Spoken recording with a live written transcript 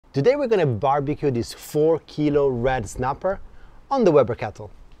Today we're gonna barbecue this 4-kilo red snapper on the Weber Kettle.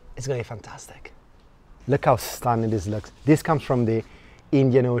 It's gonna be fantastic. Look how stunning this looks. This comes from the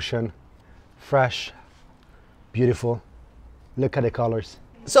Indian Ocean. Fresh, beautiful. Look at the colors.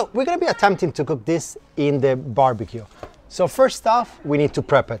 So we're gonna be attempting to cook this in the barbecue. So first off, we need to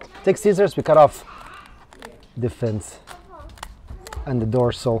prep it. Take scissors, we cut off the fins and the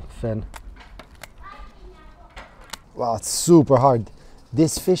dorsal fin. Wow, it's super hard.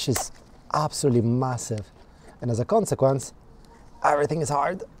 This fish is absolutely massive. And as a consequence, everything is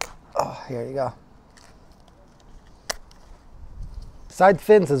hard. Oh, here you go. Side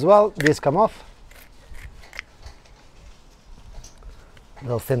fins as well, these come off.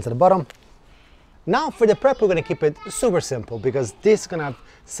 Little fins at the bottom. Now for the prep, we're gonna keep it super simple because this is gonna have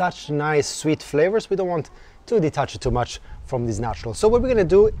such nice sweet flavors. We don't want to detach it too much from this natural. So what we're gonna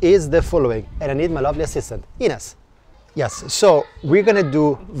do is the following, and I need my lovely assistant, Ines. Yes, so we're gonna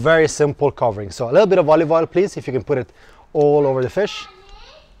do very simple covering. So a little bit of olive oil, please, if you can put it all over the fish.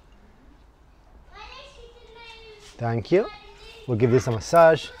 Thank you. We'll give this a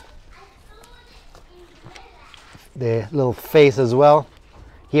massage. The little face as well.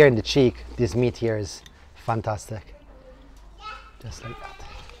 Here in the cheek, this meat here is fantastic. Just like that.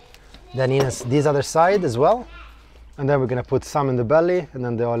 Then Ines, this other side as well. And then we're gonna put some in the belly, and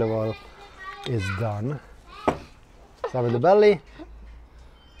then the olive oil is done. Some in the belly.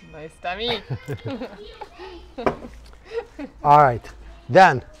 Nice tummy. All right,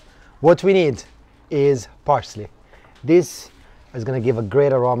 then what we need is parsley. This is gonna give a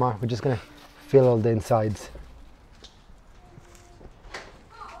great aroma. We're just gonna fill all the insides.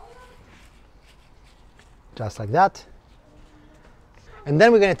 Just like that. And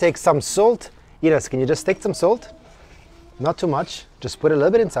then we're gonna take some salt. Ines, can you just take some salt? Not too much, just put a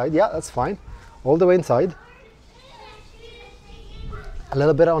little bit inside. Yeah, that's fine. All the way inside. A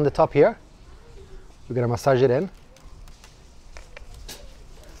little bit on the top here. We're gonna massage it in.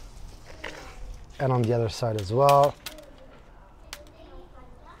 And on the other side as well.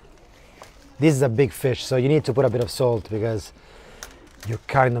 This is a big fish, so you need to put a bit of salt because you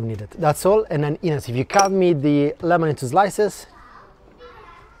kind of need it. That's all. And then Ines, if you cut me the lemon into slices.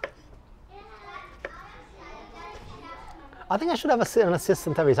 I think I should have an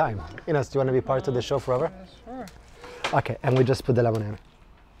assistant every time. Ines, do you want to be part of the show forever? Sure. Okay, and we just put the lemon in.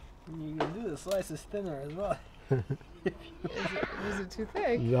 You can do the slices thinner as well. Is it too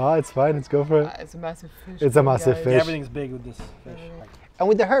thick? No, it's fine. Let's go for it. It's a massive fish. It's a massive guys. fish. Everything's big with this fish. And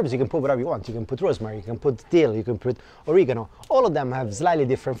with the herbs, you can put whatever you want. You can put rosemary, you can put dill, you can put oregano. All of them have slightly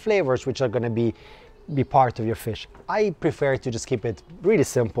different flavors, which are going to be part of your fish. I prefer to just keep it really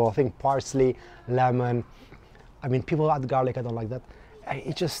simple. I think parsley, lemon. I mean, people add garlic. I don't like that.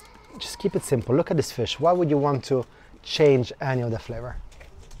 Just keep it simple. Look at this fish. Why would you want to change any of the flavor?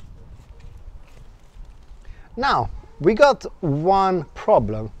 Now, we got one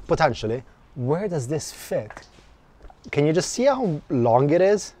problem, potentially. Where does this fit? Can you just see how long it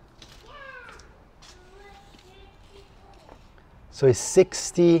is? So it's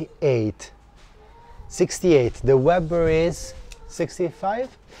 68. 68. The Weber is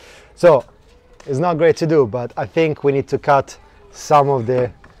 65. So it's not great to do, but I think we need to cut some of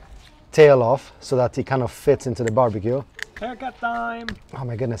the tail off so that it kind of fits into the barbecue. Haircut time! Oh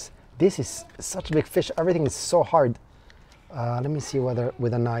my goodness. This is such a big fish. Everything is so hard. Let me see whether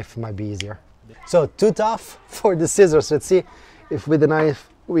with a knife might be easier. So too tough for the scissors. Let's see if with the knife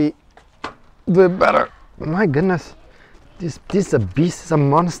we do it better. My goodness, this is a beast, it's a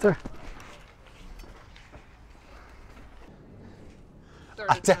monster.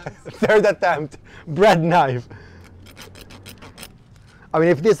 Third attempt, bread knife. I mean,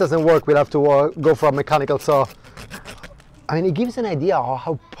 if this doesn't work, we'll have to go for a mechanical saw. I mean, it gives an idea of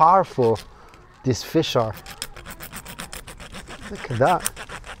how powerful these fish are. Look at that.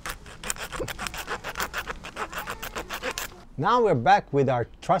 Now we're back with our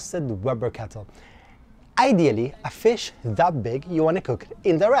trusted Weber kettle. Ideally, a fish that big, you want to cook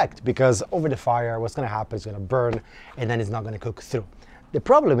indirect because over the fire, what's going to happen is going to burn and then it's not going to cook through. The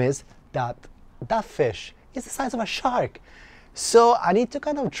problem is that that fish is the size of a shark. So I need to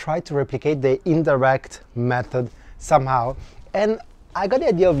kind of try to replicate the indirect method somehow. And I got the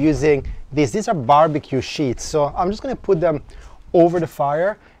idea of using these. These are barbecue sheets. So I'm just going to put them over the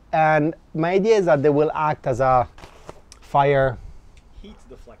fire. And my idea is that they will act as a fire Heat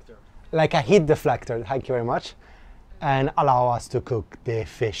deflector. Like a heat deflector, thank you very much, and allow us to cook the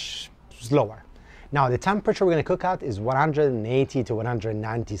fish slower. Now the temperature we're going to cook at is 180 to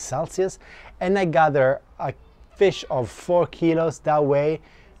 190 Celsius, and I gather a fish of 4 kilos that way.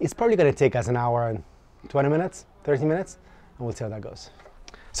 It's probably going to take us an hour and 20 minutes, 30 minutes, and we'll see how that goes.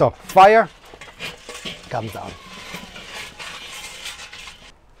 So fire comes down.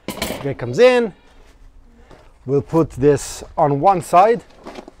 Okay, comes in. We'll put this on one side,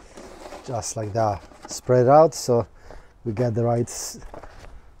 just like that. Spread it out so we get the right, so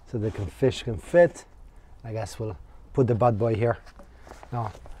the fish can fit. I guess we'll put the bad boy here.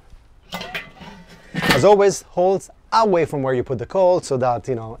 Now, as always, hold away from where you put the coal so that,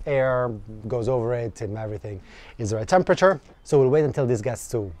 you know, air goes over it and everything is the right temperature. So we'll wait until this gets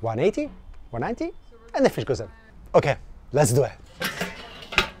to 180, 190, and the fish goes in. Okay, let's do it.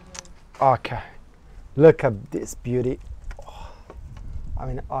 Okay, look at this beauty. Oh, I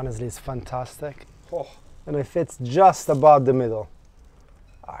mean, honestly, it's fantastic. Oh, and it fits just about the middle.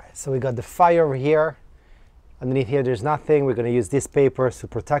 All right, so we got the fire over here. Underneath here, there's nothing. We're gonna use this paper to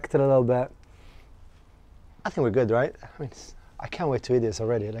protect it a little bit. I think we're good, right? I mean, I can't wait to eat this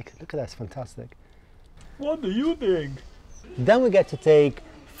already. Like, look at that, it's fantastic. What do you think? Then we get to take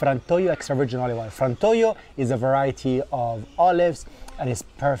Frantoio extra virgin olive oil. Frantoio is a variety of olives and it's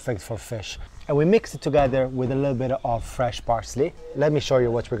perfect for fish. And we mix it together with a little bit of fresh parsley. Let me show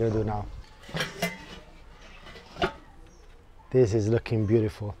you what we're gonna do now. This is looking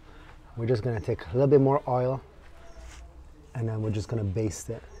beautiful. We're just gonna take a little bit more oil and then we're just gonna baste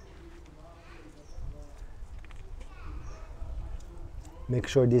it. Make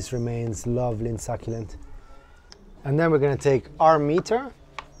sure this remains lovely and succulent. And then we're gonna take our meter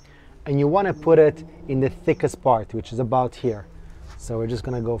and you wanna put it in the thickest part, which is about here. So we're just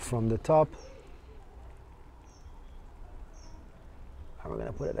gonna go from the top and we're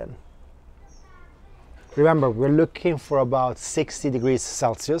gonna put it in. Remember, we're looking for about 60 degrees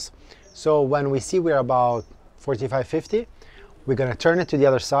Celsius. So when we see we're about 45, 50, we're gonna turn it to the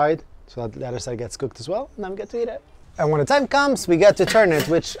other side so that the other side gets cooked as well, and then we get to eat it. And when the time comes, we get to turn it,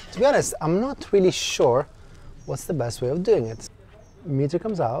 which, to be honest, I'm not really sure what's the best way of doing it. Meter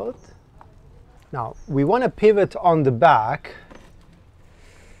comes out. Now, we want to pivot on the back.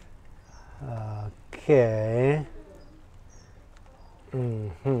 Okay.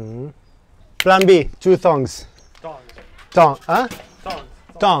 Plan B, 2 thongs. Tongs,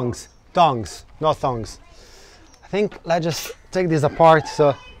 not thongs. I think let's just take this apart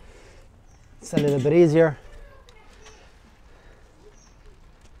so it's a little bit easier.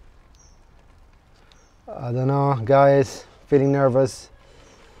 I don't know, guys, feeling nervous.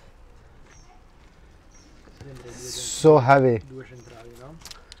 So heavy.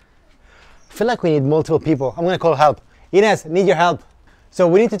 I feel like we need multiple people. I'm gonna call help. Ines, need your help. So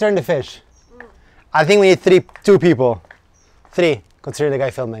we need to turn the fish. I think we need 2 people. 3, considering the guy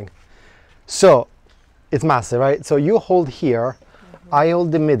filming. So it's massive, right? So you hold here, I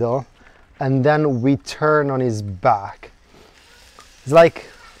hold the middle, and then we turn on his back. It's like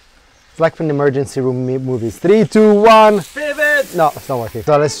from the emergency room movies. 3, 2, 1. Pivot! No, it's not working.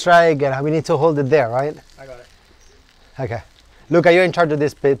 So let's try again. We need to hold it there, right? I got it. Okay. Luca, you're in charge of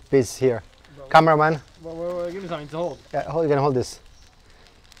this piece here. Cameraman. Well, give me something to hold. Yeah, you're gonna hold this.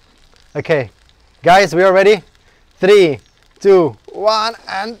 Okay. Guys, we are ready? 3, 2, 1,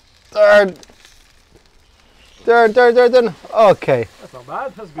 and turn. Turn. Okay. That's not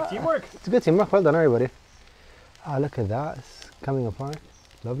bad. That's good teamwork. It's good teamwork. Well done, everybody. Ah, look at that. It's coming apart.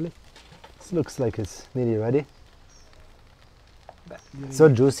 Lovely. This looks like it's nearly ready. So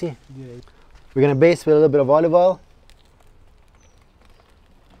juicy. We're gonna baste with a little bit of olive oil.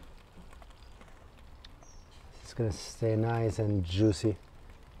 It's gonna stay nice and juicy.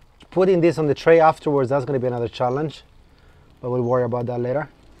 Putting this on the tray afterwards, that's gonna be another challenge, but we'll worry about that later.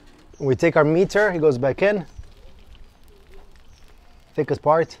 We take our meter, it goes back in. Thickest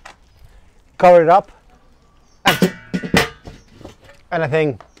part. Cover it up. And I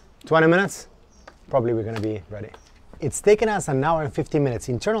think 20 minutes, probably we're gonna be ready. It's taken us 1 hour and 15 minutes.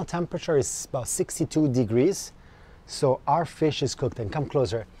 Internal temperature is about 62 degrees. So our fish is cooked, and come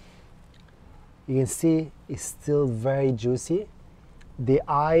closer. You can see it's still very juicy. The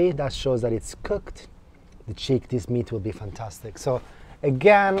eye, that shows that it's cooked. The cheek, this meat will be fantastic. So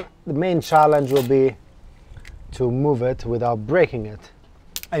again, the main challenge will be to move it without breaking it.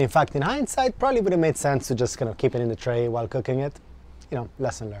 And in fact, in hindsight, probably would have made sense to just kind of keep it in the tray while cooking it. You know,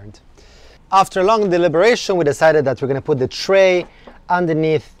 lesson learned. After long deliberation, we decided that we're gonna put the tray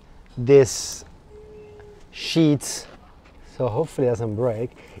underneath this sheet, so hopefully it doesn't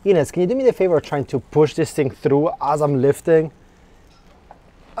break. Ines, can you do me the favor of trying to push this thing through as I'm lifting?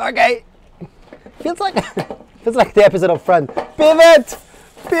 Okay. Feels like the episode of Friends. Pivot!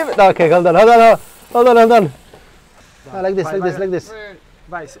 Pivot! Okay, hold on. Like this.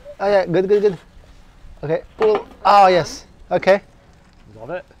 Vice. Oh yeah, good. Okay, pull. Oh yes. Okay. Love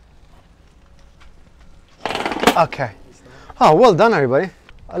it. Okay. Oh, well done, everybody.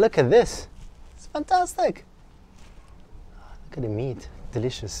 Oh, look at this. It's fantastic. Look at the meat.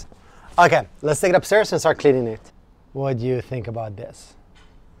 Delicious. Okay, let's take it upstairs and start cleaning it. What do you think about this?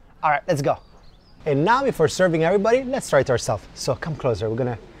 All right, let's go. And now before serving everybody, let's try it ourselves. So come closer. We're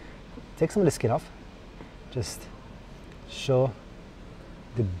gonna take some of the skin off. Just show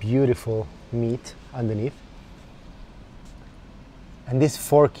the beautiful meat underneath. And this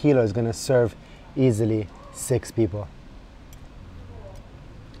 4 kilos is gonna serve easily 6 people.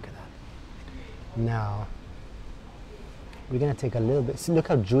 Look at that. Now, we're gonna take a little bit, see, look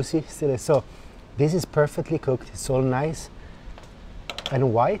how juicy it still is. So this is perfectly cooked. It's all nice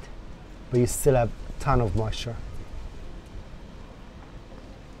and white, but you still have a ton of moisture.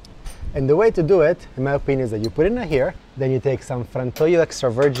 And the way to do it, in my opinion, is that you put it in here, then you take some Frantoio extra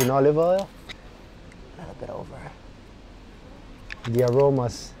virgin olive oil, a little bit over. The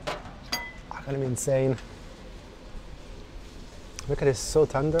aromas are gonna be insane. Look at this, so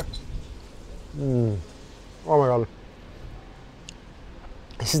tender. Oh my God.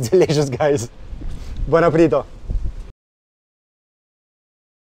 This is delicious, guys. Buon appetito.